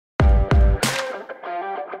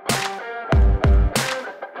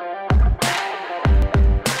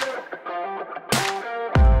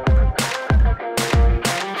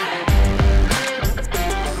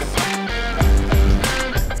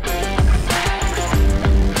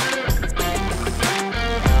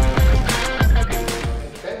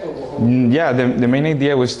Yeah, the main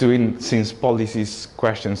idea was doing, since policies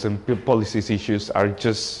questions and policies issues are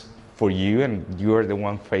just for you and you are the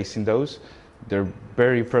one facing those, they're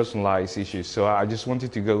very personalized issues. So I just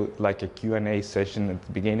wanted to go like a Q&A session at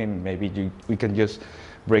the beginning. Maybe we can just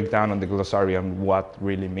break down on the glossary on what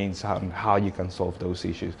really means and how you can solve those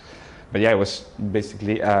issues. But yeah, it was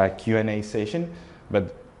basically a Q&A session,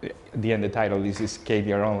 but at the end the title is Escape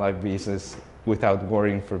Your Online Business Without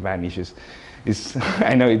Worrying for Van Issues.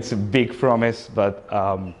 I know it's a big promise, but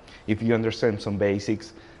if you understand some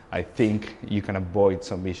basics, I think you can avoid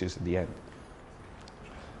some issues at the end.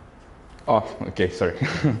 Oh, okay, sorry.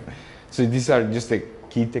 So these are just the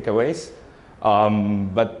key takeaways.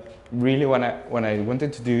 But really what I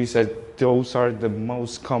wanted to do is that those are the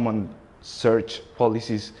most common search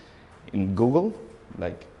policies in Google,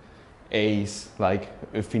 like ACE, like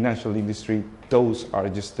financial industry. Those are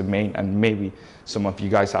just the main, and maybe some of you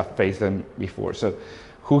guys have faced them before. So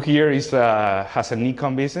who here has an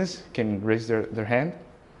e-com business? Can raise their hand?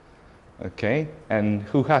 Okay, and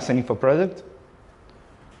who has an info product?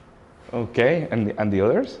 Okay, and the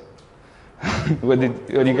others? what do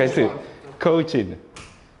you guys do? Coaching.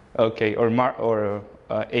 Okay, or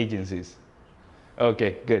agencies.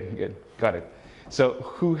 Okay, good, got it. So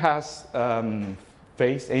who has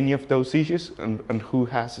faced any of those issues, and who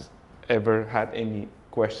has ever had any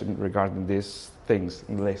question regarding these things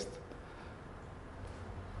in the list?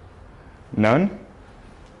 None?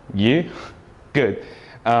 You? Good.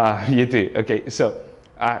 You too. Okay, so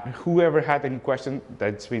whoever had any question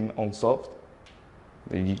that's been unsolved,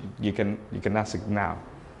 you can ask it now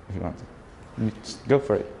if you want to. Just go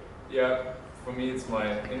for it. Yeah, for me it's my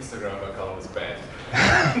Instagram account is banned.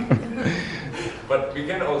 But we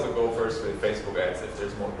can also go first with Facebook ads if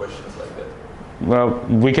there's more questions like that. Well,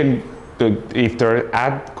 we can do, if there are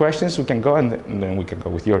ad questions, we can go, and then we can go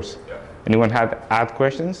with yours. Yeah. Anyone had ad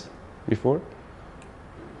questions before?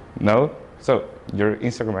 No? So, your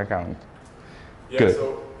Instagram account. Yeah, good.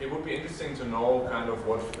 So it would be interesting to know kind of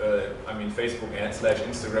what, Facebook ad /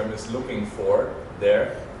 Instagram is looking for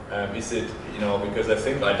there. Is it, because I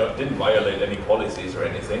think I didn't violate any policies or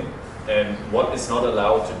anything, and what is not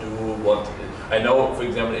allowed to do, what, I know, for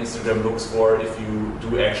example, Instagram looks for if you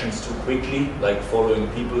do actions too quickly, like following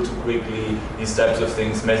people too quickly, these types of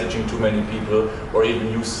things, messaging too many people, or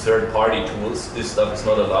even use third-party tools. This stuff is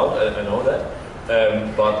not allowed, I know that.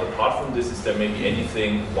 But apart from this, is there maybe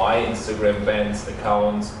anything why Instagram bans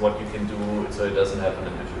accounts, what you can do so it doesn't happen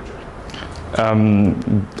in the future?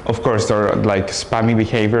 Of course, there are like spammy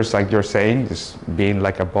behaviors, like you're saying, just being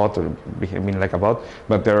like a bot or behaving like a bot,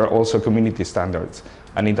 but there are also community standards,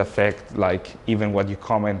 and it affects like even what you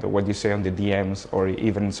comment or what you say on the DMs, or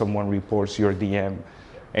even someone reports your DM,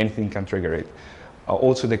 anything can trigger it.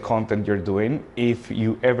 Also the content you're doing, if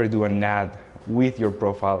you ever do an ad with your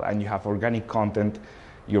profile and you have organic content,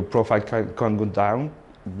 your profile can go down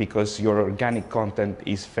because your organic content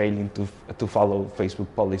is failing to follow Facebook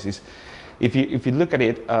policies. If you look at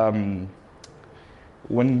it,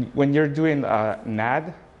 when you're doing an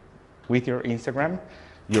ad with your Instagram,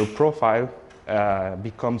 your profile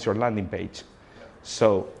becomes your landing page.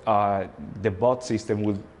 So the bot system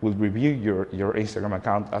will review your Instagram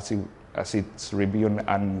account as it's reviewing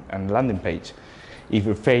an landing page. If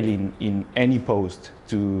you're failing in any post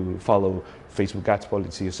to follow Facebook ads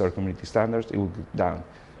policies or community standards, it will go down,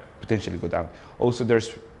 potentially go down. Also,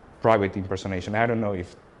 there's private impersonation. I don't know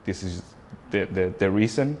if this is the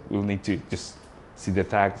reason. We'll need to just see the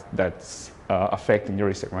tags that's affecting your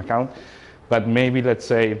Instagram account. But maybe let's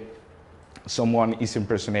say someone is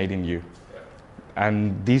impersonating you.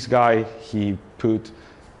 And this guy, he put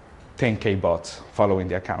 10K bots following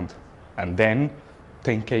the account. And then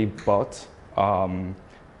 10K bots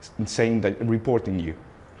saying that, reporting you.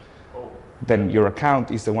 Oh. Then your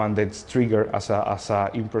account is the one that's triggered as a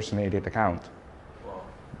impersonated account. Wow.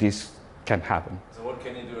 This can happen. So what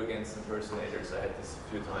can you do against impersonators? I had this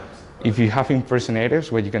a few times. If you have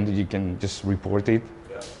impersonators, what you can do, you can just report it.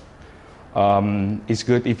 Yeah. It's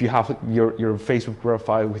good if you have your Facebook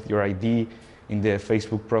profile with your ID in the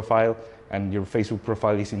Facebook profile, and your Facebook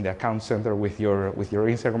profile is in the account center with your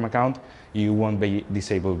Instagram account, you won't be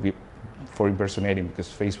disabled for impersonating, because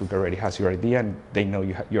Facebook already has your ID and they know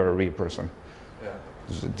you're a real person. Yeah.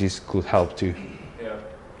 So this could help too. Yeah.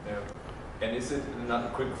 And is it not a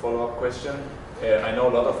quick follow-up question? I know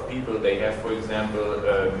a lot of people, they have, for example,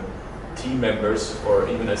 team members or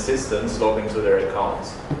even assistants log into their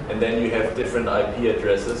accounts, and then you have different IP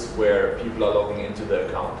addresses where people are logging into the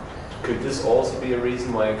account. Could this also be a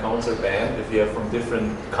reason why accounts are banned, if you have from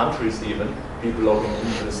different countries even, people logging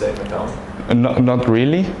into the same account? Not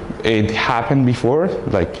really. It happened before,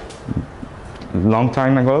 like long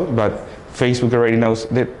time ago, but Facebook already knows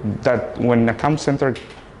that when account center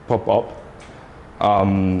pop up,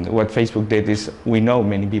 what Facebook did is we know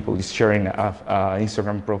many people is sharing a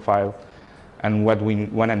Instagram profile, and what we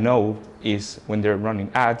want to know is when they're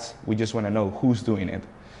running ads, we just want to know who's doing it.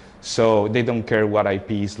 So they don't care what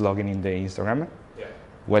IP is logging in the Instagram. Yeah.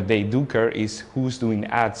 What they do care is who's doing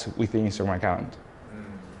ads with the Instagram account.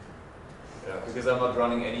 Yeah, because I'm not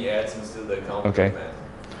running any ads and still the account is Okay. banned.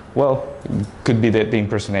 Well, could be the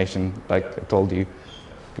impersonation, like I told you.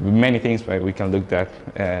 Could be many things, but we can look at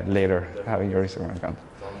later, having your Instagram account.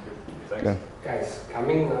 Sounds good. Thanks. Good. Guys,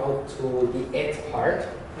 coming now to the ad part,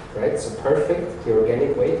 right? So perfect, the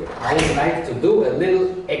organic way. I would like to do a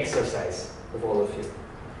little exercise with all of you.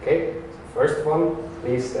 Okay? First one,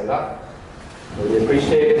 please stand up. Really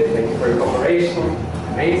appreciate it. Thank you for your cooperation.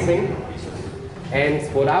 Amazing. And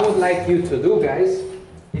what I would like you to do, guys,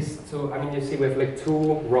 is to, I mean, you see we have like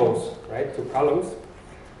 2 rows, right? 2 columns.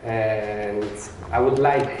 And I would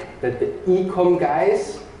like that the e-com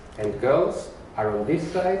guys and girls are on this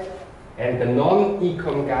side, and the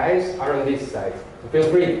non-e-com guys are on this side. So feel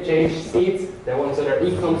free to change seats. The ones that are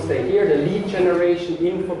e-com stay here. The lead generation,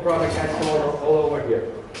 info, product guys come all over here.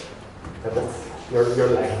 But that's your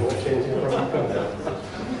life. No changing from e-com.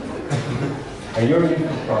 And you're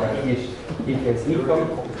info product. It's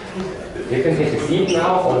e-com. You can take a seat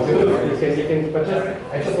now, or you can, but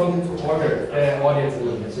I just wanted to order audience a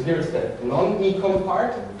little bit. So here's the non-e-com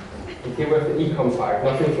part, and here we have the e-com part.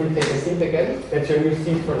 Now feel free to take a seat again. That's your new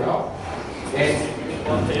seat for now. And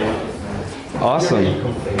Awesome.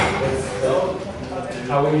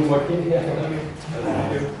 How we need more people?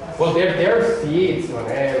 Well, there seats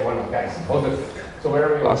one of guys. So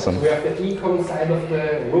where are we? Awesome. So we have the e-com side of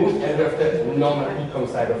the room, and we have the non-e-com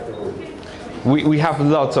side of the room. We have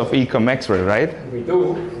lots of e-com experts, right? We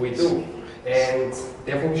do. And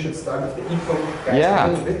therefore we should start with the e-com guys Yeah. a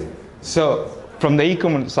little bit. So from the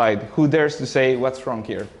e-com side, who dares to say what's wrong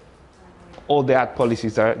here? All the ad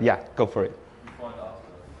policies are, yeah, go for it.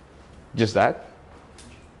 Just that?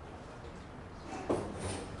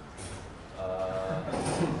 I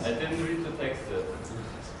didn't read the text yet.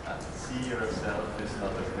 See yourself is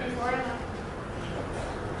not okay.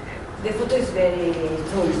 The photo is very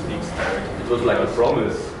tall. It was like a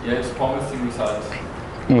promise. Yeah, it's promising results.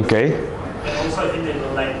 Okay. And also, I think they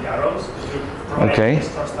don't like the arrows because you provide Okay.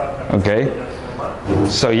 extra stuff. And Okay. that's normal.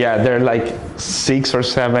 So yeah, there are like 6 or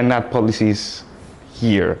 7 ad policies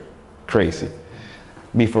here. Crazy.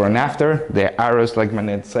 Before and after, the arrows, like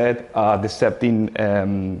Manette said, the setting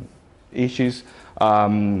issues,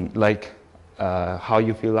 like how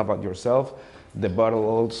you feel about yourself, the bottle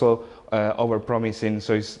also, over-promising,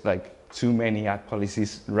 so it's like too many ad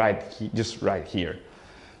policies just right here.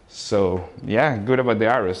 So yeah, good about the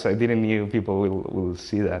arrows. I didn't know people will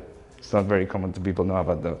see that. It's not very common to people know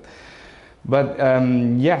about that. But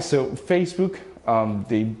yeah, so Facebook,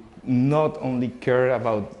 they not only care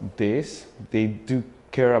about this, they do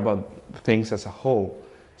care about things as a whole.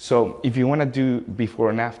 So if you want to do before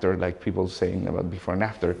and after, like people saying about before and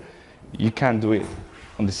after, you can do it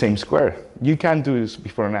on the same square. You can do this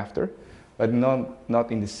before and after, but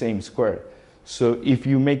not in the same square. So if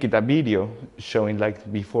you make it a video showing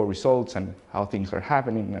like before results and how things are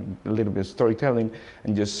happening and a little bit of storytelling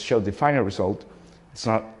and just show the final result, it's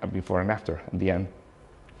not a before and after at the end.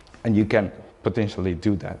 And you can potentially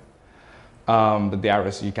do that. But the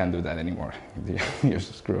arrows, you can't do that anymore. You're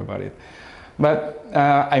just screw about it. But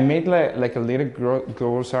I made like a little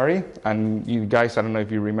glossary, and you guys, I don't know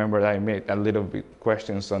if you remember that I made a little bit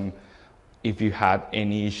questions on if you had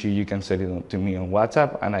any issue, you can send it to me on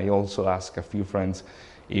WhatsApp, and I also asked a few friends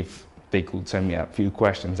if they could send me a few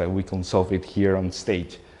questions that we can solve it here on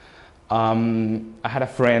stage. I had a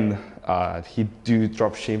friend, he do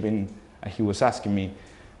drop shipping, and he was asking me,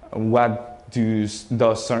 what does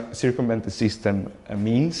circumvent the system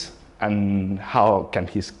means, and how can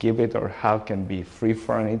he skip it, or how can be free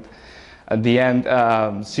from it? At the end,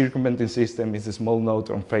 circumventing system is a small note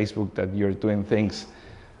on Facebook that you're doing things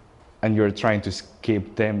and you're trying to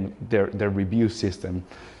skip their review system.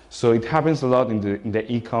 So it happens a lot in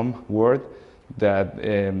the e-com world that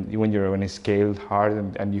when you're on a scale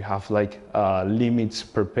hard and you have like limits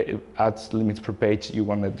per page, you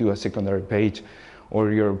want to do a secondary page,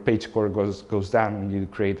 or your page score goes down and you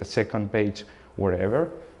create a second page, wherever.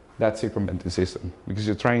 That's circumventing system, because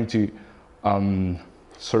you're trying to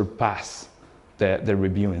surpass the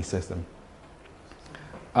reviewing system.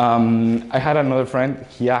 I had another friend,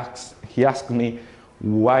 he asked me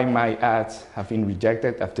why my ads have been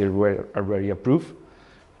rejected after they were already approved.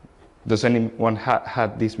 Does anyone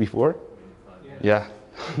had this before? Yeah,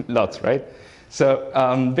 lots, right?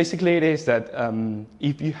 So basically it is that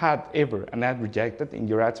if you had ever an ad rejected in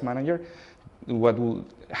your ads manager, what will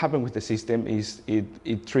happen with the system is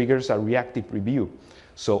it triggers a reactive review.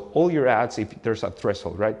 So all your ads, if there's a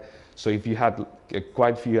threshold, right? So if you had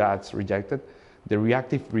quite few ads rejected, the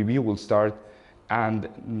reactive review will start, and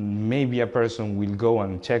maybe a person will go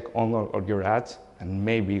and check all of your ads, and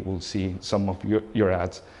maybe we'll see some of your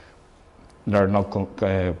ads that are not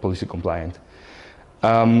policy compliant.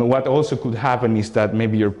 What also could happen is that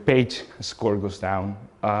maybe your page score goes down,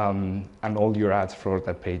 and all your ads for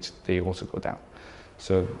that page, they also go down.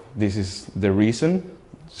 So this is the reason.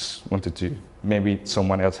 Just wanted to, maybe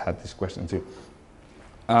someone else had this question too.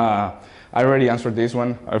 I already answered this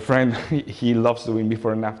one. Our friend, he loves doing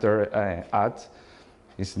before and after ads.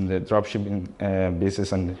 He's in the dropshipping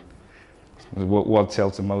business, and what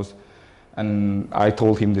sells the most. And I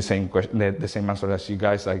told him the same question, the same answer as you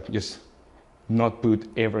guys, like just not put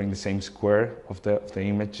ever in the same square of the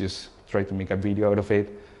image, just try to make a video out of it,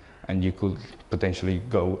 and you could potentially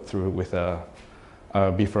go through with a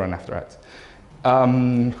before and after ads.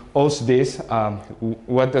 Also this,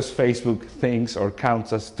 what does Facebook thinks or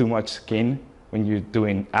counts as too much skin when you're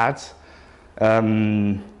doing ads?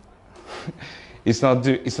 It's not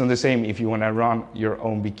the same if you want to run your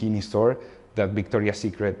own bikini store that Victoria's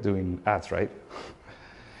Secret doing ads, right?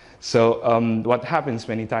 So what happens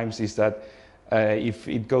many times is that if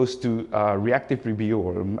it goes to a reactive review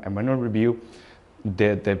or a manual review,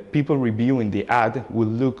 the people reviewing the ad will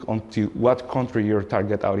look onto what country your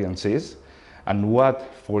target audience is and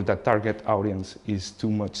what for the target audience is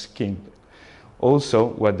too much skin. Also,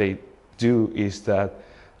 what they do is that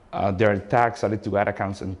there are tags added to ad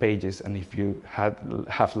accounts and pages, and if you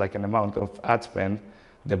have like an amount of ad spend,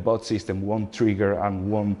 the bot system won't trigger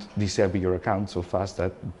and won't disable your account so fast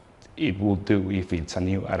that it will do if it's a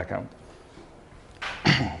new ad account.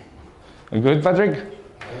 Good, Patrick?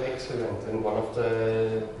 Excellent. And one of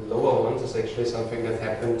the lower ones is actually something that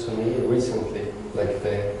happened to me recently. Like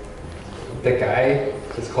the guy,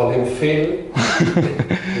 let's call him Phil.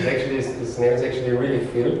 His name is actually really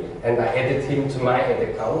Phil, and I added him to my ad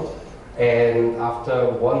account. And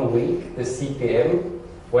after 1 week, the CPM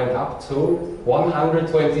went up to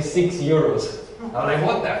 126 euros. I'm like,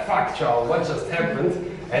 what the fuck, Joao? What just happened?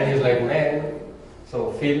 And he's like, man.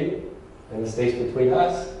 So Phil, and it stays between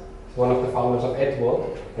us, is one of the founders of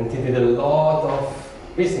AdWorld, and he did a lot of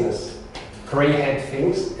business, grey hat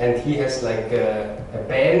things, and he has like a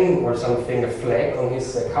ban or something, a flag on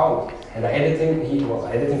his account. And I added him,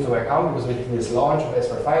 I added him to my account because we did this launch of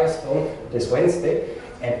S4 Firestone this Wednesday,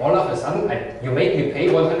 and all of a sudden, you made me pay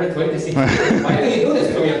 126 euros. Why do you do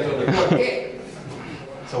this to me, Antonio? Okay.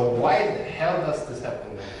 So why the hell does this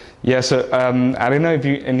happen then? Yeah, so I don't know if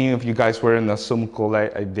any of you guys were in a Zoom call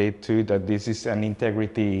I did too, that this is an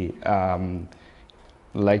integrity,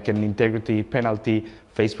 like an integrity penalty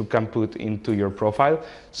Facebook can put into your profile.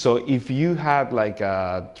 So if you had like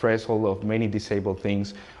a threshold of many disabled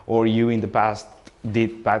things, or you in the past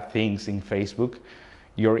did bad things in Facebook,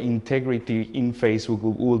 your integrity in Facebook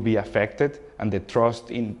will be affected, and the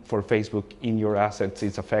trust for Facebook in your assets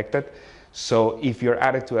is affected. So if you're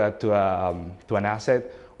added to an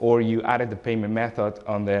asset, or you added the payment method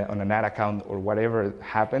on an ad account or whatever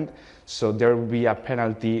happened, so there will be a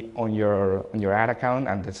penalty on your ad account,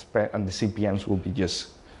 and the CPMs will be just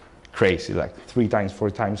crazy, like 3 times, 4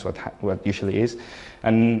 times what usually is.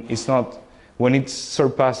 And it's not, when it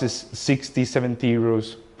surpasses 60, 70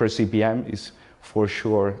 euros per CPM, is for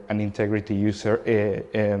sure an integrity user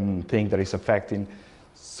thing that is affecting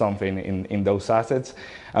something in those assets.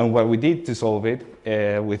 And what we did to solve it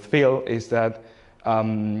with Phil is that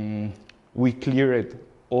we cleared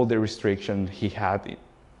all the restrictions he had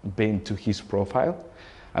been to his profile,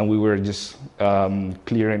 and we were just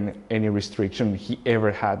clearing any restriction he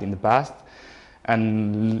ever had in the past,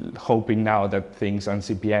 and hoping now that things on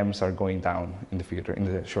CPMs are going down in the future, in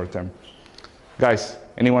the short term. Guys,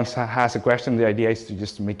 anyone has a question? The idea is to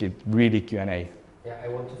just make it really Q&A. Yeah, I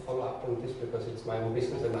want to follow up on this because it's my own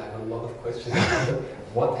business and I have a lot of questions.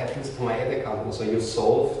 What happens to my ad account? So you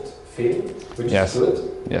solved Phil, which is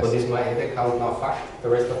good, but is my ad account now fucked the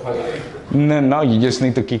rest of my life? No, you just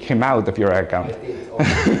need to kick him out of your account. I did.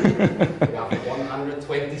 Okay.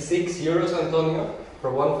 126 euros, Antonio,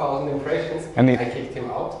 for 1,000 impressions, and I kicked him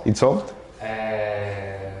out. It solved?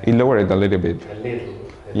 It lowered it a little bit. A little.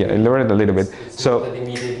 Yeah, it lowered it a little bit. It's so not that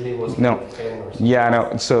immediately was no. 10 or something. Yeah,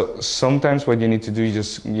 no. So sometimes what you need to do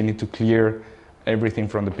is you need to clear everything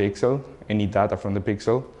from the pixel, any data from the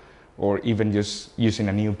pixel, or even just using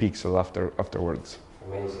a new pixel afterwards.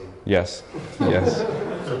 Amazing. Yes, yes,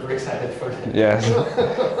 Super excited for that. yes.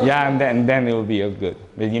 Yeah, and then it will be all good.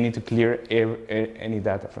 But you need to clear any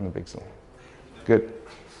data from the pixel. Good.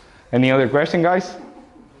 Any other question, guys?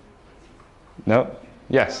 No?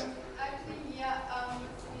 Yes. Actually, yeah,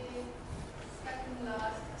 the second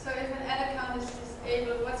last. So if an ad account is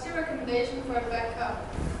disabled, what's your recommendation for a backup,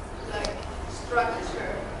 like,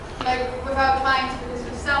 structure? Like, with our clients, because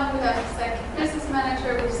with some we have a second business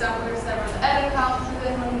manager, with some we have several ad accounts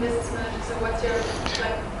within one business manager. So what's your,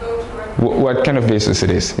 like, go-to recommendation? What kind of business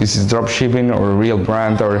it is? Is it drop shipping or a real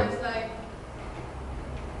brand or? It's like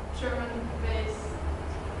German-based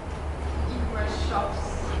e-commerce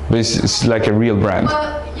shops. It's like a real brand.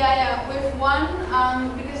 Well, yeah. With one,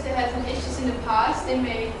 because they had some issues in the past, they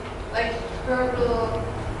made like herbal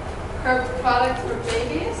products for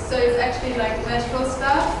babies. So it's actually like natural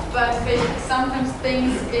stuff, but basically sometimes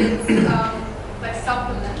things it's like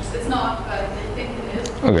supplements. It's not, but they think it is.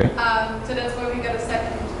 Okay. So that's why we got a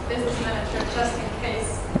second business manager just in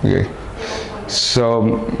case. Okay.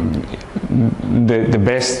 So the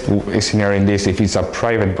best scenario in this, if it's a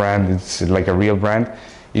private brand, it's like a real brand,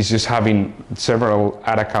 is just having several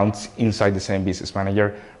ad accounts inside the same business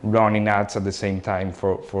manager running ads at the same time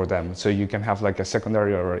for them. So you can have like a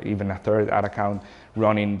secondary or even a third ad account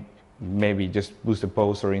running, maybe just boost a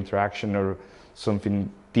post or interaction or something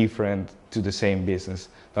different to the same business.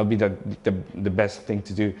 That'll be the best thing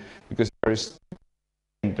to do, because there's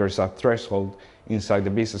a threshold inside the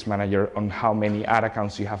business manager on how many ad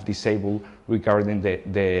accounts you have disabled regarding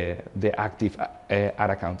the active ad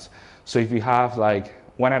accounts. So if you have like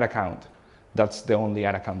one ad account, that's the only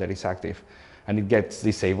ad account that is active, and it gets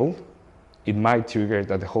disabled, it might trigger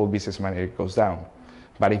that the whole business manager goes down.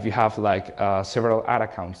 But if you have like several ad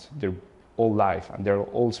accounts, they're all live and they're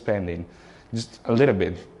all spending just a little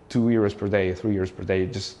bit, €2 per day, €3 per day,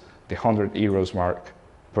 just the €100 mark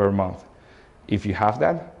per month. If you have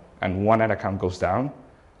that and one ad account goes down,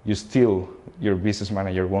 your business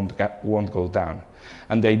manager won't go down.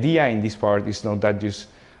 And the idea in this part is not that just,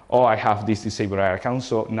 oh, I have this disabled ad account,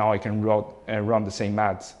 so now I can run the same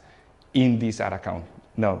ads in this ad account.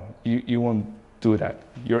 No, you won't do that.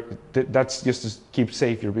 That's just to keep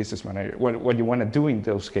safe your business manager. What you want to do in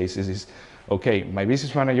those cases is, okay, my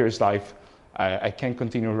business manager is live, I can't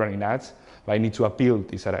continue running ads, but I need to appeal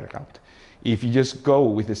this ad account. If you just go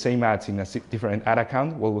with the same ads in a different ad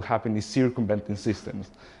account, what will happen is circumventing systems.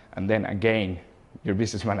 And then again, your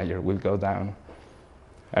business manager will go down.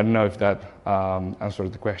 I don't know if that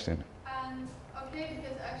answered the question. And okay,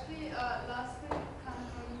 because actually last week, coming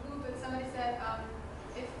from you, but somebody said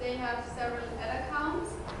if they have several ad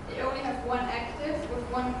accounts, they only have one active with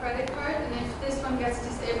one credit card, and if this one gets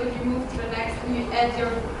disabled, you move to the next and you add your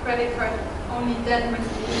credit card only then when you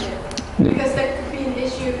need it. Because that could be an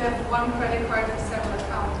issue if you have one credit card with several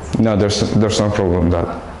accounts. No, there's no problem with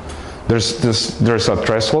that. There's a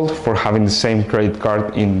threshold for having the same credit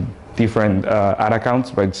card in different ad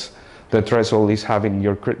accounts, but the threshold is having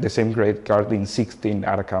the same credit card in 16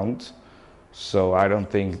 ad accounts. So I don't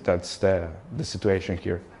think that's the situation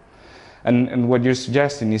here. And what you're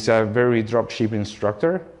suggesting is a very drop shipping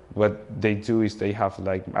structure. What they do is they have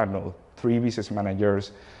like, I don't know, 3 business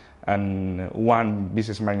managers and 1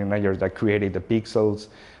 business manager that created the pixels,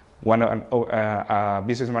 a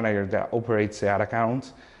business manager that operates the ad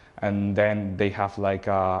accounts, and then they have like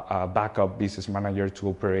a backup business manager to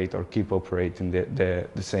operate or keep operating the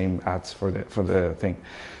same ads for the thing.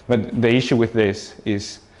 But the issue with this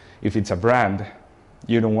is if it's a brand,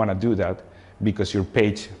 you don't want to do that because your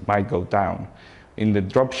page might go down. In the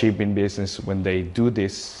dropshipping business, when they do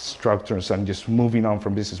these structures and just moving on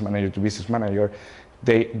from business manager to business manager,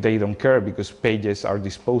 they don't care because pages are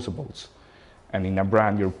disposables. And in a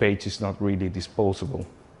brand, your page is not really disposable,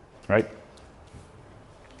 right?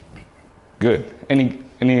 Good.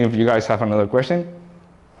 Any of you guys have another question?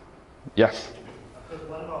 Yes.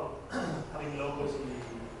 What about having logos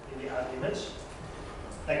in the ad image?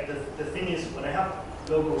 Like the thing is, when I have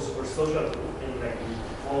logos for social in like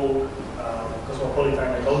Vogue,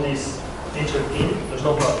 Cosmopolitan, like all these featured in, there's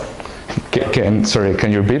no problem. Sorry,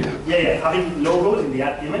 can you repeat? Yeah, having logos in the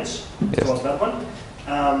ad image, yes. So that one.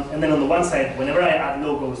 And then on the one side, whenever I add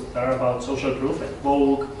logos that are about social proof, like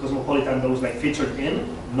Vogue, Cosmopolitan, those like featured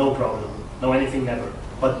in, no problem, no anything never.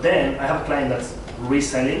 But then I have a client that's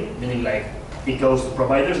reselling, meaning like he goes to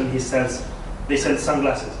providers and they sell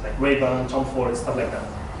sunglasses, like Ray-Ban, Tom Ford, stuff like that.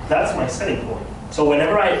 That's my selling point. So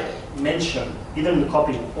whenever I mention, either in the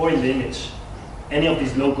copy or in the image, any of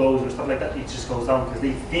these logos or stuff like that, it just goes down because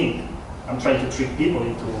they think I'm trying to trick people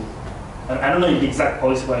into, I don't know the exact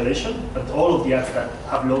policy violation, but all of the ads that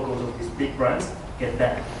have logos of these big brands get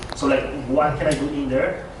banned. So like, what can I do in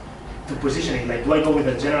there to position it? Like, do I go with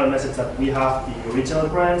a general message that we have the original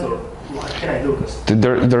brands, or what can I do?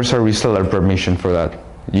 There's a reseller permission for that.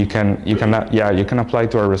 You can apply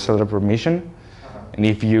to a reseller permission, and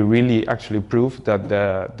if you really actually prove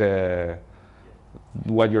that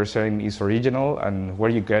what you're selling is original and where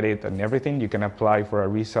you get it and everything, you can apply for a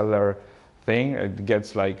reseller thing. It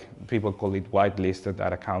gets like, people call it whitelisted,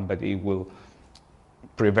 that account, but it will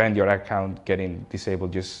prevent your account getting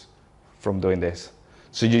disabled just from doing this.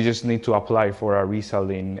 So you just need to apply for a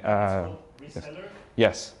reselling. Reseller?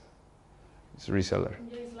 Yes, it's a reseller.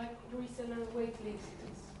 Yeah, it's like reseller waitlist.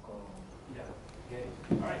 It's called. Yeah. Okay.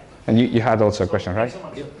 All right. And you had also a question, right? Thanks so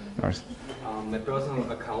much. Yep. Nice. My personal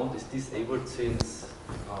account is disabled since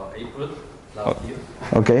April last year.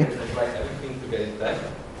 Okay. I tried everything to get it back.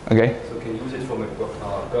 Okay. So I can use it for my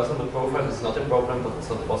personal profile. It's not a problem, but it's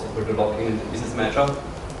not possible to log in the business manager.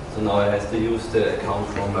 So now I have to use the account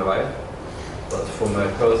from my wife. But for my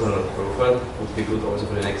personal profile, it would be good also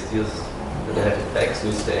for the next years that I have it back. So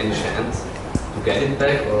is there any chance to get it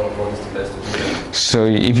back, or what is the best to do? So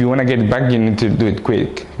if you want to get it back, you need to do it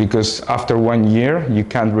quick, because after 1 year you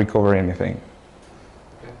can't recover anything.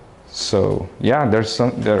 Okay. So yeah,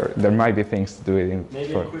 there might be things to do it in.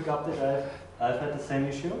 Maybe a quick update. I've had the same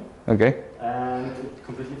issue. Okay. And it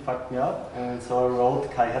completely fucked me up. And so I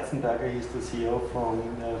wrote Kai Hetzenberger, he's the CEO from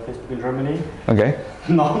Facebook in Germany, Okay.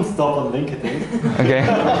 non-stop on LinkedIn. Okay.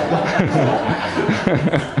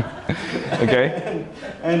 Okay.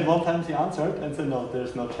 And one time he answered and said, no,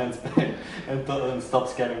 there's no chance back, and stop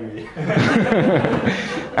scamming me.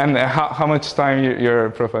 And how much time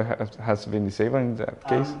your profile has been disabled in that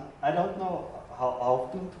case? I don't know how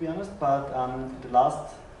often, to be honest, but the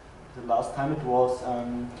last time it was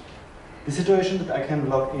the situation that I can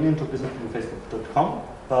log in into business.facebook.com,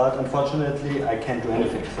 but unfortunately I can't do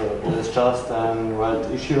anything. So there's just a right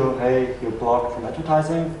issue, hey, you're blocked from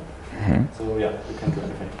advertising. Mm-hmm. So yeah, you can't do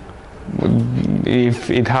anything. If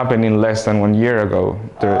it happened in less than 1 year ago?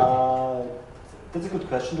 That's a good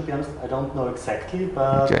question, to be honest. I don't know exactly,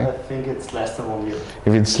 but Okay. I think it's less than 1 year.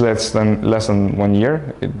 If it's less than 1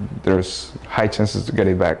 year, there's high chances to get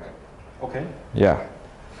it back. Okay. Yeah.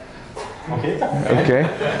 Okay. Okay.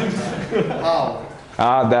 How?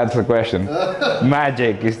 That's the question.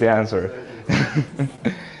 Magic is the answer.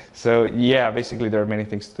 So yeah, basically there are many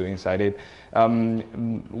things to do inside it.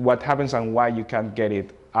 What happens and why you can't get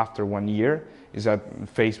it after 1 year is that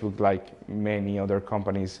Facebook, like many other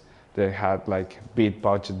companies, they had like big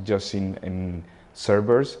budget just in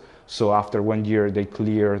servers. So after 1 year, they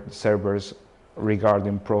cleared servers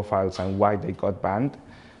regarding profiles and why they got banned.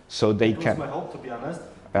 So they can. It was my hope, to be honest.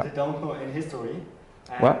 Yeah. They don't know any history.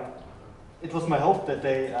 And What? It was my hope that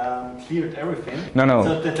they cleared everything. No.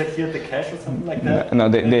 So that they cleared the cache or something like that. No,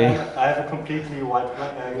 they I have a completely white.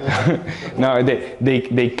 no,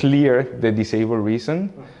 they clear the disable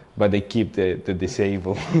reason, but they keep the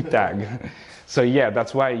disable tag. So yeah,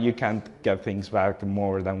 that's why you can't get things back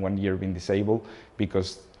more than 1 year being disabled,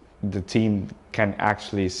 because the team can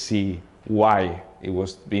actually see why it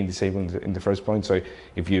was being disabled in the first point. So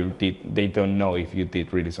if you did, they don't know if you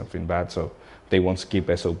did really something bad, so they won't skip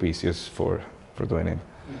SOPs just for doing it.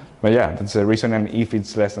 But yeah, that's the reason. And if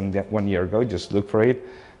it's less than 1 year ago, just look for it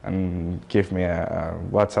and give me a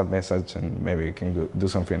WhatsApp message, and maybe we can do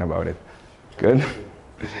something about it. Good?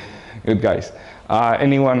 Good, guys.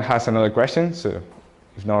 Anyone has another question? So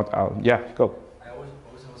if not, yeah, go. I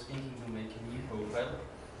also was thinking to make a new profile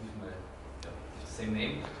with my same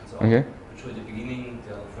name and so on. Okay. Which at the beginning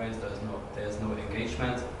there are friends, there's no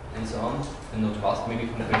engagement and so on, and no trust maybe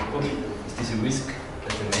from Facebook. Is this a risk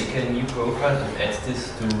that they make a new profile and add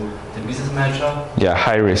this to the business manager? Yeah,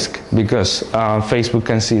 high risk, because Facebook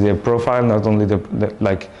can see the profile, not only the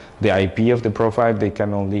IP of the profile. They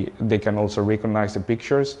can also recognize the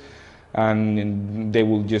pictures, and they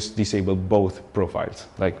will just disable both profiles,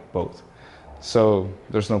 like both. So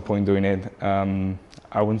there's no point doing it.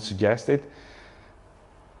 I wouldn't suggest it.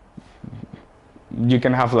 You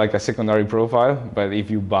can have like a secondary profile, but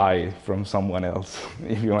if you buy from someone else,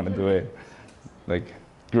 if you want to do it, like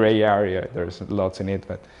gray area, there's lots in it,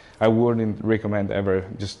 but I wouldn't recommend ever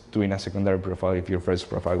just doing a secondary profile if your first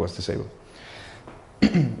profile was disabled.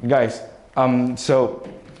 Guys, so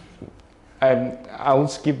I will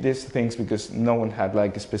skip these things because no one had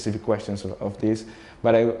like specific questions of this,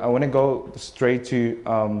 but I want to go straight to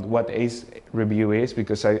what ACE review is,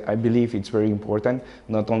 because I believe it's very important,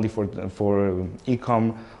 not only for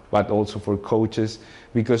e-com, but also for coaches,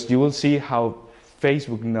 because you will see how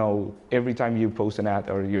Facebook know every time you post an ad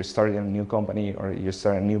or you're starting a new company or you're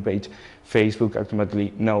starting a new page, Facebook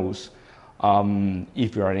ultimately knows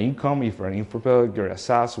if you're an income, if you're an infoproduct, you're a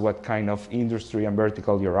SaaS, what kind of industry and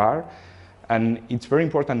vertical you are. And it's very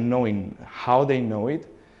important knowing how they know it,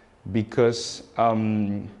 because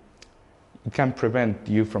it can prevent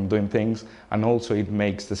you from doing things, and also it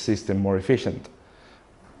makes the system more efficient.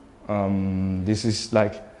 This is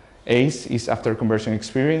like ACE is after conversion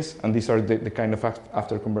experience, and these are the kind of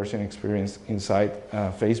after conversion experience inside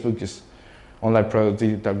Facebook, just online products,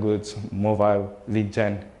 digital goods, mobile, lead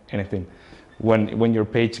gen, anything. When your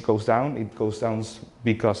page goes down, it goes down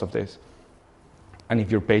because of this. And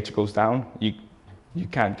if your page goes down, you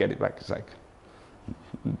can't get it back. It's like,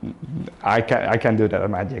 I can't do that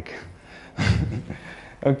magic.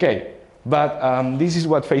 Okay, but this is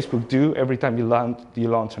what Facebook do every time you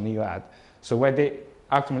launch a new ad. So what they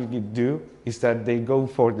actually do is that they go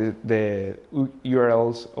for the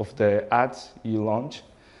URLs of the ads you launch,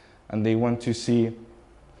 and they want to see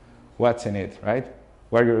what's in it, right?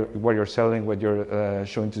 What you're selling, what you're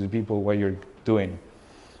showing to the people, what you're doing.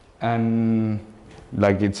 And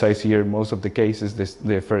like it says here, most of the cases,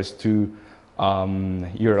 the first two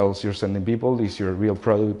URLs you're sending people is your real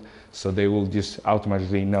product, so they will just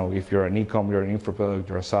automatically know if you're an e-com, you're an infoproduct,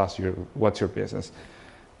 you're a SaaS, what's your business.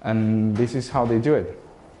 And this is how they do it.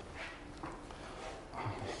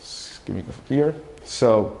 Just give me here.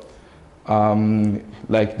 So,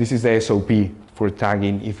 like this is the SOP for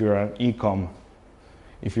tagging if you're an e-com.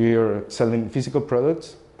 If you're selling physical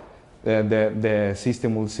products, the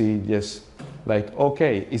system will see just like,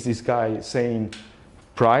 okay, is this guy saying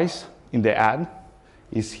price in the ad?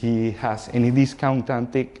 Is he has any discount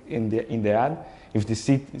tick in the ad? If the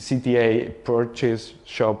CTA purchase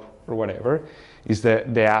shop or whatever, is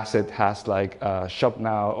the asset has like shop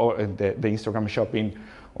now or the Instagram shopping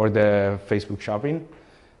or the Facebook shopping,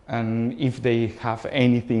 and if they have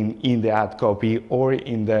anything in the ad copy or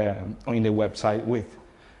in the website with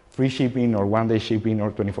free shipping or 1-day shipping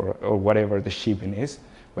or 24 or whatever the shipping is.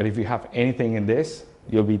 But if you have anything in this,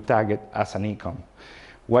 you'll be tagged as an e-com.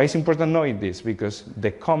 Why is important knowing this? Because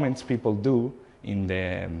the comments people do in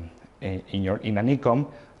an e-com,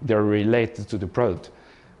 they're related to the product.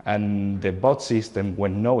 And the bot system,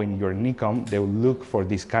 when knowing you're an e-com, they will look for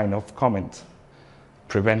this kind of comments,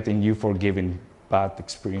 preventing you from giving bad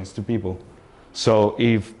experience to people. So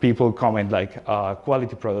if people comment like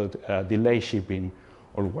quality product, delay shipping,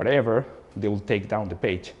 or whatever, they will take down the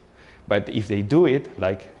page. But if they do it,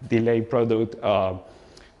 like delay product,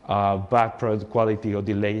 bad product quality, or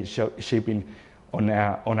delay shipping on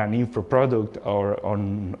an info product or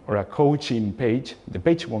a coaching page, the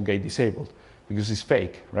page won't get disabled because it's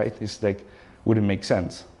fake, right? It's like, wouldn't make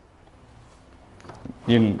sense.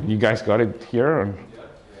 You guys got it here? Or?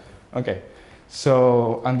 Okay.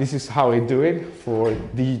 So, and this is how I do it for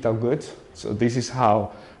digital goods. So this is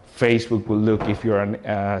how Facebook will look if you're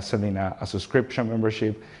selling a subscription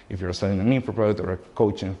membership, if you're selling an info product or a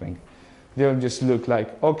coaching thing. They'll just look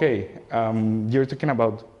like, okay, you're talking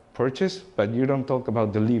about purchase, but you don't talk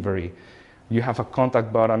about delivery. You have a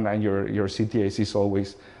contact button and your CTAs is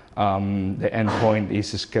always, the endpoint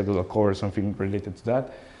is schedule a call or something related to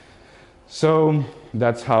that. So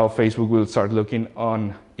that's how Facebook will start looking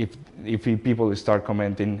on if people start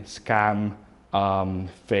commenting scam,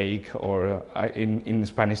 fake, or in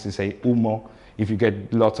Spanish they say humo. If you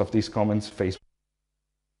get lots of these comments, Facebook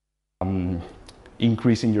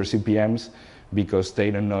increasing your CPMs because they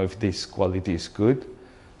don't know if this quality is good.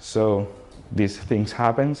 So these things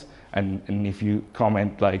happens, and if you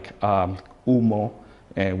comment like humo,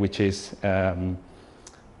 which is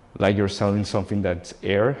like you're selling something that's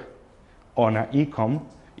air on an e-com,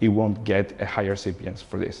 it won't get a higher CPMs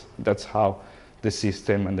for this. That's how the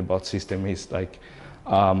system and the bot system is like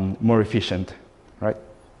more efficient, right?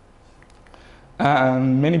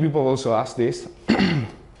 And many people also ask this,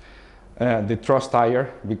 the trust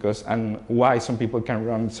tier, because and why some people can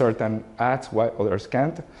run certain ads, why others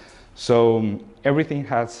can't. So everything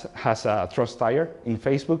has a trust tier in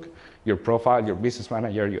Facebook: your profile, your business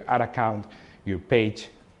manager, your ad account, your page,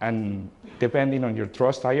 and depending on your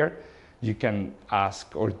trust tier, you can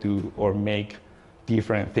ask or do or make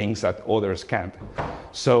different things that others can't.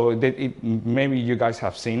 So maybe you guys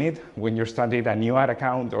have seen it when you're starting a new ad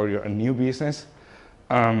account or a new business.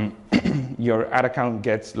 Your ad account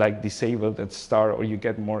gets like disabled at start, or you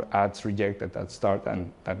get more ads rejected at start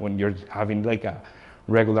than when you're having like a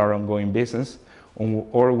regular ongoing business,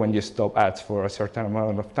 or when you stop ads for a certain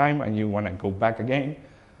amount of time and you want to go back again.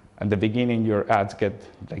 At the beginning, your ads get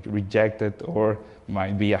like rejected or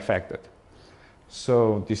might be affected.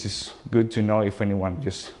 So this is good to know if anyone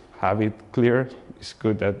just have it clear. It's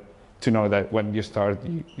good to know that when you start,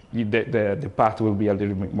 the path will be a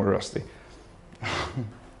little bit more rusty.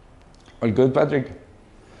 All good, Patrick?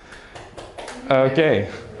 Okay.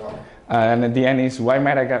 And at the end is why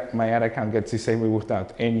my ad account gets disabled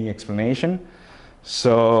without any explanation.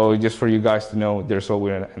 So just for you guys to know, there's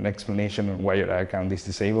always an explanation on why your ad account is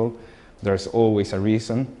disabled. There's always a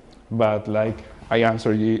reason. But like I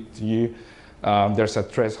answered you, there's a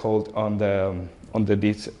threshold on the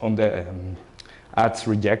ads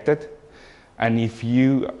rejected. And if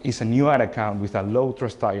it's a new ad account with a low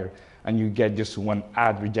trust tier and you get just one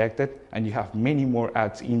ad rejected and you have many more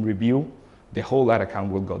ads in review, the whole ad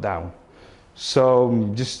account will go down.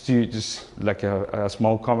 So just like a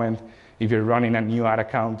small comment, if you're running a new ad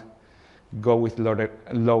account, go with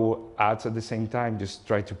low ads at the same time. Just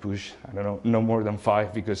try to push, I don't know, no more than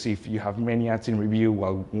 5, because if you have many ads in review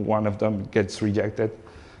while one of them gets rejected,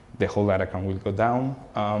 the whole ad account will go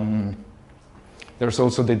down. There's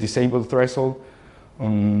also the disabled threshold.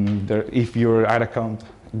 If your ad account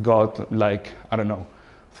got like, I don't know,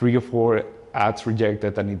 3 or 4 ads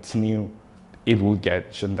rejected and it's new, it will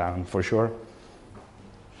get shut down for sure.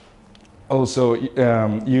 Also,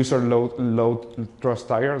 user low trust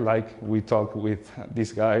tier, like we talked with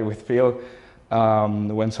this guy, with Phil,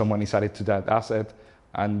 when someone is added to that asset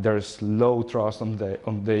and there's low trust on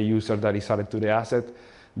the user that is added to the asset,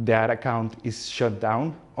 that account is shut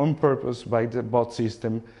down on purpose by the bot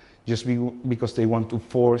system just because they want to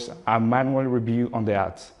force a manual review on the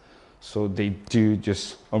ads. So they do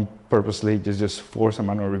just purposely just force a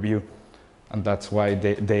manual review. And that's why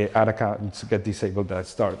the ad accounts get disabled at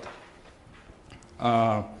start.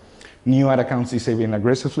 New ad accounts disabling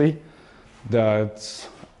aggressively, that's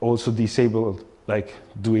also disabled, like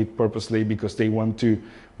do it purposely because they want to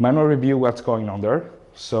manual review what's going on there.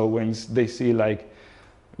 So when they see like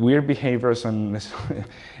weird behaviors and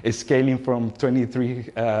scaling from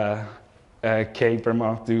 23K per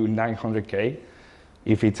month to 900K,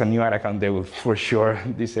 if it's a new ad account, they will for sure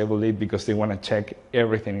disable it because they want to check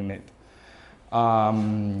everything in it.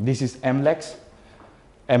 This is MLEX.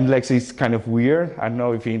 MLEX is kind of weird. I don't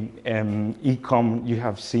know if in e-com you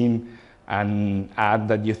have seen an ad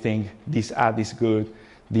that you think this ad is good,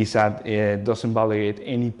 this ad doesn't violate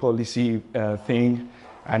any policy thing,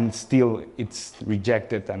 and still it's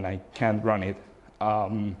rejected and I can't run it.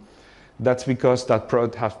 That's because that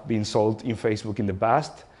product has been sold in Facebook in the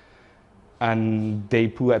past and they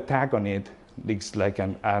put a tag on it. It's like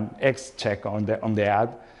an X check on the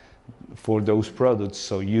ad for those products,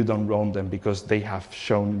 so you don't run them because they have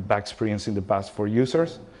shown bad experience in the past for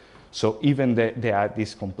users. So even the ad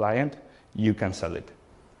is compliant, you can sell it.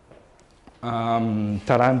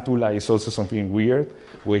 Tarantula is also something weird,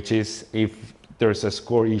 which is if there's a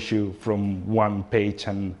score issue from one page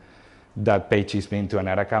and that page is linked to an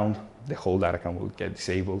ad account, the whole ad account will get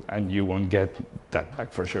disabled and you won't get that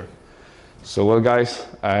back for sure. So well guys,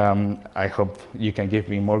 I hope you can give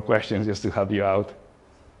me more questions just to help you out.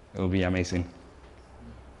 It will be amazing.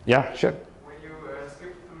 Yeah, sure. When you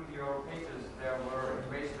skipped through your pages, there were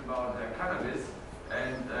information about cannabis,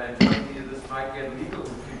 and telling me this might get legal in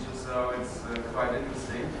the future, so it's quite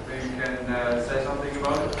interesting. Maybe you can say something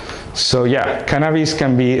about it? So yeah, cannabis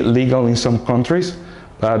can be legal in some countries,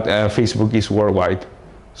 but Facebook is worldwide.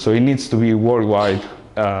 So it needs to be worldwide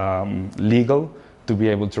legal to be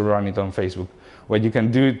able to run it on Facebook. What you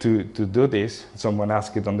can do to do this, someone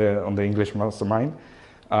asked it on the English Mastermind,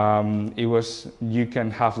 you can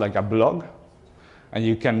have like a blog and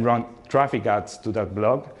you can run traffic ads to that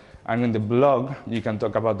blog. And in the blog, you can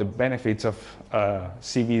talk about the benefits of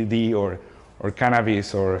CBD or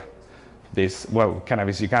cannabis or this, well,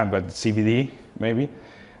 cannabis you can, but CBD maybe.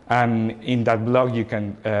 And in that blog, you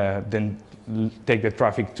can then take the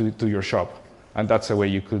traffic to your shop. And that's a way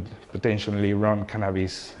you could potentially run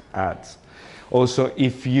cannabis ads. Also,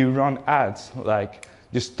 if you run ads, like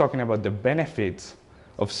just talking about the benefits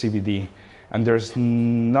of CBD, and there's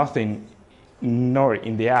nothing, nor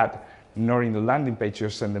in the ad, nor in the landing page you're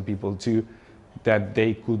sending people to, that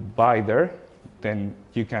they could buy there, then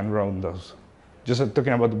you can run those. Just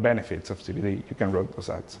talking about the benefits of CBD, you can run those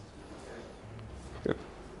ads. Good.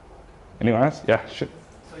 Anyone else? Yeah, sure.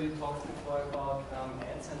 So you talked before about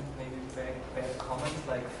ads and maybe bad comments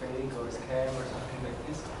like fake or scam or something like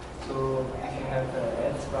this. So if you have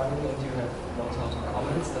ads running and you have 1,000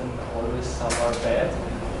 comments, then always some are bad.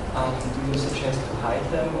 Do you suggest to hide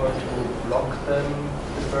them or to block them,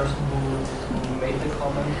 the person who made the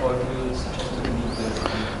comment, or do you suggest to delete the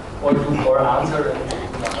comment? Or answer?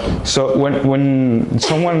 So when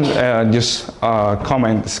someone just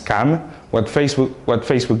comment scam, what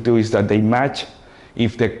Facebook do is that they match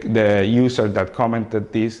if the user that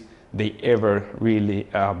commented this, they ever really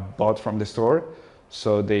bought from the store.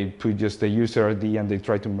 So they put just the user ID and they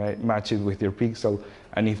try to match it with your pixel.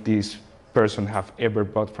 And if this person have ever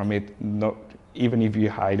bought from it, even if you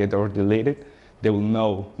hide it or delete it, they will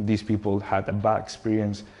know these people had a bad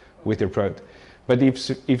experience with your product. But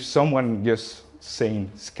if someone just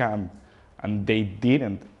saying scam and they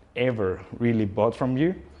didn't ever really bought from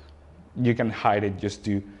you, you can hide it just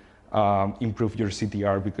to improve your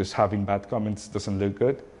CTR, because having bad comments doesn't look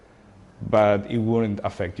good, but it wouldn't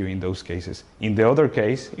affect you in those cases. In the other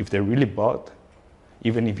case, if they really bought,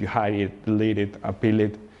 even if you hide it, delete it, appeal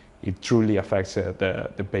it, it truly affects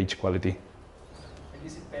the page quality. And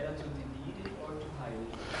is it better to delete it or to hide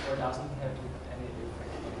it, or doesn't have any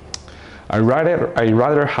effect? I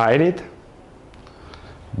rather hide it,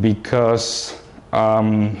 because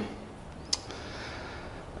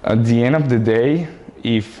at the end of the day,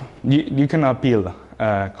 if you can appeal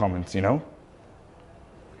comments, you know?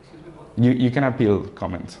 You can appeal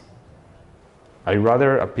comments. I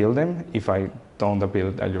rather appeal them. If I don't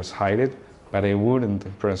appeal, I just hide it, but I wouldn't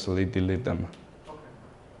personally delete them.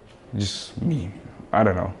 Just me, I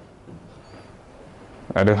don't know.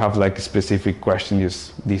 I don't have like a specific question,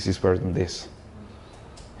 just this is better than this.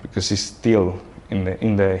 Because it's still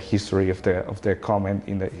in the history of the comment,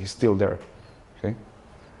 it's still there, okay?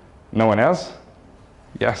 No one else?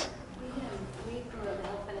 Yes? We promote the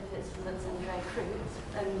health benefits from nuts and dried fruits,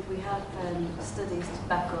 and we have studies to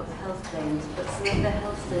back up health claims, but some of the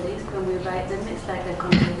health studies, when we write them, it's like they're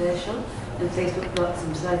controversial, and Facebook blocks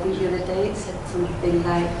them. So I think the other day it said something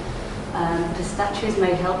like, pistachios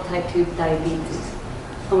may help type 2 diabetes.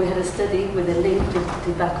 And we had a study with a link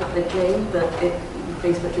to back up the claim, but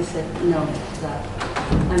Facebook just said no to that.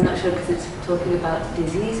 I'm not sure because it's talking about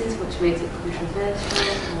diseases, which makes it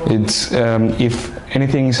controversial. It's if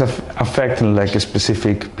anything is affecting like a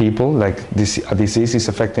specific people, like a disease is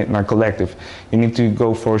affecting a collective, you need to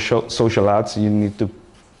go for social ads. You need to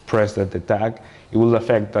press the tag. It will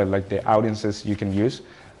affect like the audiences you can use,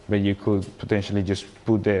 but you could potentially just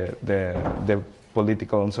put the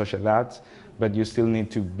political and social ads. But you still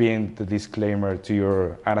need to bind the disclaimer to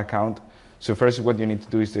your ad account. So first, what you need to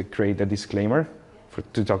do is to create a disclaimer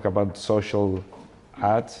to talk about social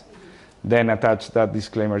ads, then attach that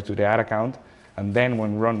disclaimer to the ad account, and then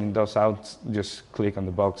when running those out, just click on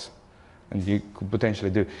the box, and you could potentially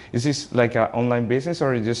do. Is this like an online business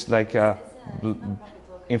or just like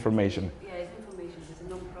information? Yeah, it's information. It's a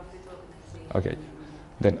non-profit organization. Okay,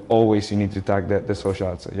 then always you need to tag the social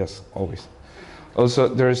ads. Yes, always. Also,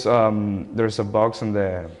 there's a box on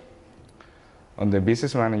the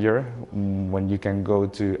business manager when you can go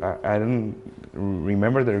to, I don't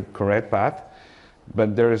remember the correct path,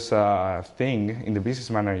 but there's a thing in the business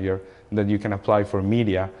manager that you can apply for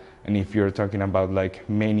media. And if you're talking about like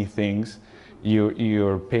many things,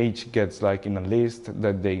 your page gets like in a list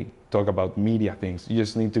that they talk about media things. You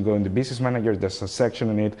just need to go in the business manager, there's a section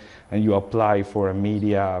in it, and you apply for a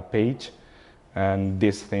media page. And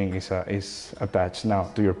this thing is attached now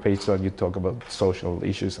to your page so you talk about social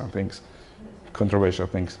issues and things, controversial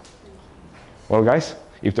things. Well, guys,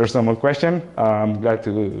 if there's no more question, I'm glad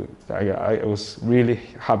to. I was really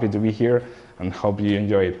happy to be here and hope you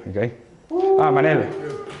enjoy it. Okay. Manel.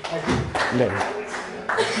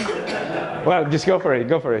 Well, just go for it.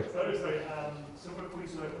 Go for it. Sorry. Super quick.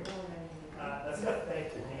 Does it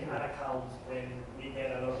affect the ad account when we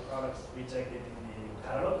get a lot of products rejected in the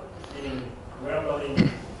catalog? Meaning we're uploading the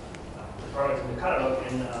products in the catalog,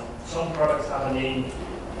 and some products have a name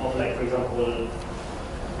of, like, for example,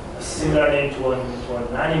 a similar name to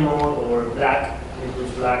an animal, or black. It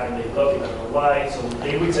was black and they block it, I don't know why. So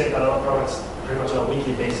they reject a lot of products pretty much on a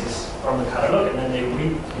weekly basis from the catalog, and then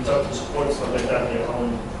we talk to support, stuff like that, the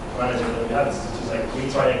account manager that we have. It's just like,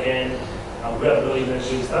 we try again, we're uploading and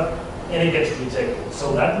doing stuff, and it gets rejected.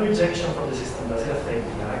 So that rejection from the system, does it affect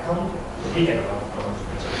the account? We get a lot of products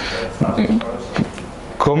rejected.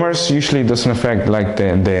 Commerce usually doesn't affect like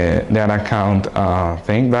the ad account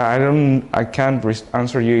thing, but I can't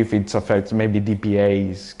answer you if it affects maybe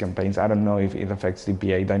DPA's campaigns. I don't know if it affects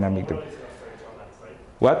DPA dynamic. Overall, it's not very dramatic, right?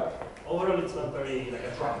 What? Overall, it's not very like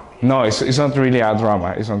a drama. No, it's not really a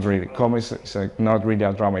drama. It's not really. Commerce is not really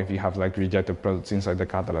a drama if you have like rejected products inside the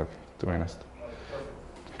catalog, to be honest.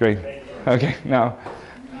 Great. Okay, now,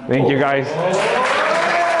 thank you guys.